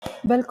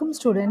Welcome,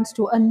 students,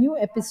 to a new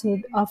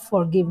episode of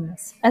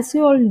Forgiveness. As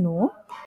you all know,